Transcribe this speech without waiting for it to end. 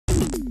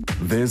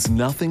There's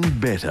nothing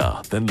better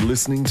than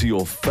listening to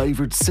your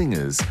favourite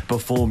singers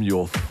perform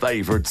your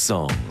favourite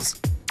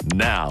songs.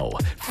 Now,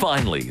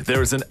 finally,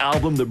 there is an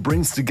album that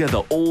brings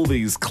together all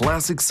these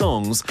classic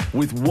songs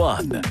with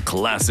one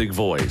classic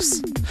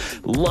voice.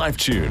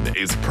 LifeTune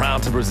is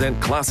proud to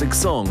present classic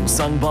songs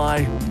sung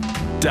by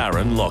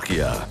Darren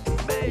Lockyer.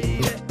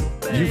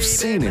 You've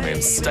seen him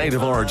in State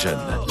of Origin.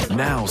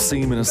 Now see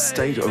him in a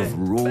state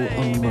of raw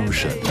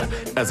emotion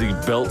as he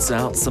belts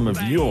out some of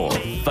your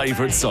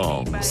favourite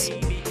songs.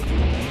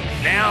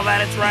 Now that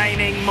it's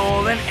raining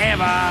more than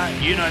ever,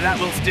 you know that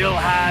we'll still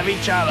have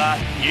each other.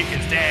 You can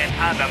stand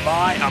under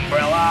my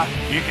umbrella.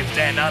 You can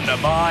stand under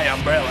my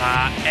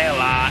umbrella.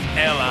 Ella,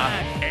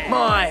 Ella.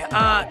 My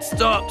heart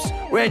stops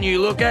when you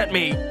look at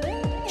me.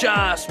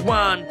 Just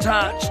one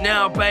touch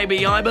now,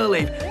 baby, I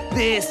believe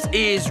this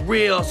is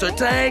real. So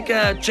take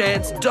a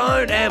chance,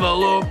 don't ever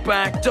look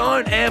back.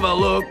 Don't ever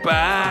look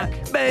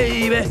back.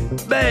 Baby,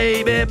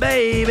 baby,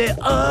 baby,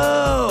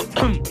 oh.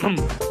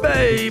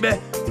 Baby,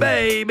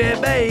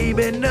 baby,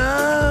 baby,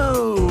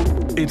 no.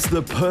 It's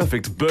the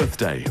perfect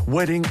birthday,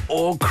 wedding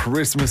or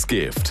Christmas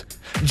gift.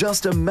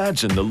 Just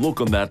imagine the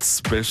look on that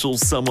special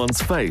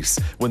someone's face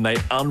when they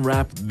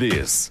unwrap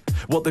this.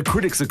 What the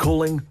critics are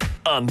calling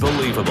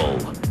unbelievable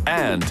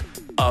and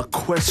a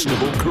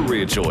questionable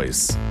career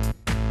choice.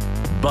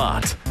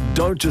 But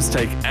don't just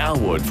take our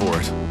word for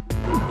it.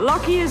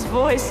 Lockyer's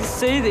voice is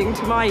soothing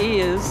to my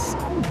ears.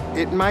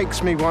 It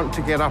makes me want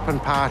to get up and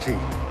party.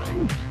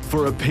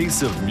 For a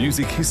piece of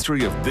music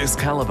history of this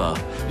calibre,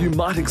 you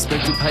might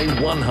expect to pay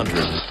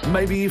 $100,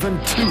 maybe even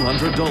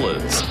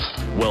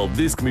 $200. Well,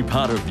 this can be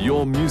part of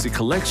your music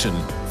collection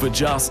for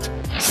just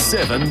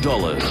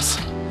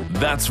 $7.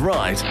 That's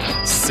right,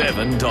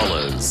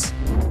 $7.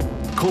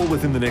 Call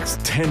within the next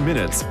 10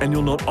 minutes and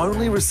you'll not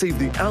only receive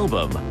the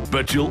album,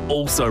 but you'll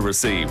also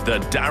receive the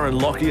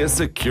Darren Lockyer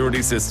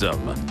security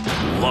system.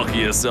 Lock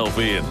yourself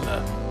in.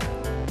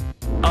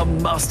 A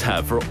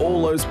must-have for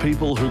all those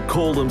people who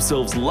call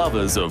themselves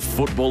lovers of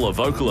football or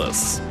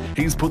vocalists.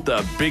 He's put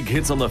the big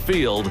hits on the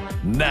field,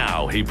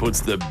 now he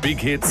puts the big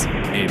hits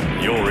in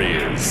your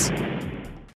ears.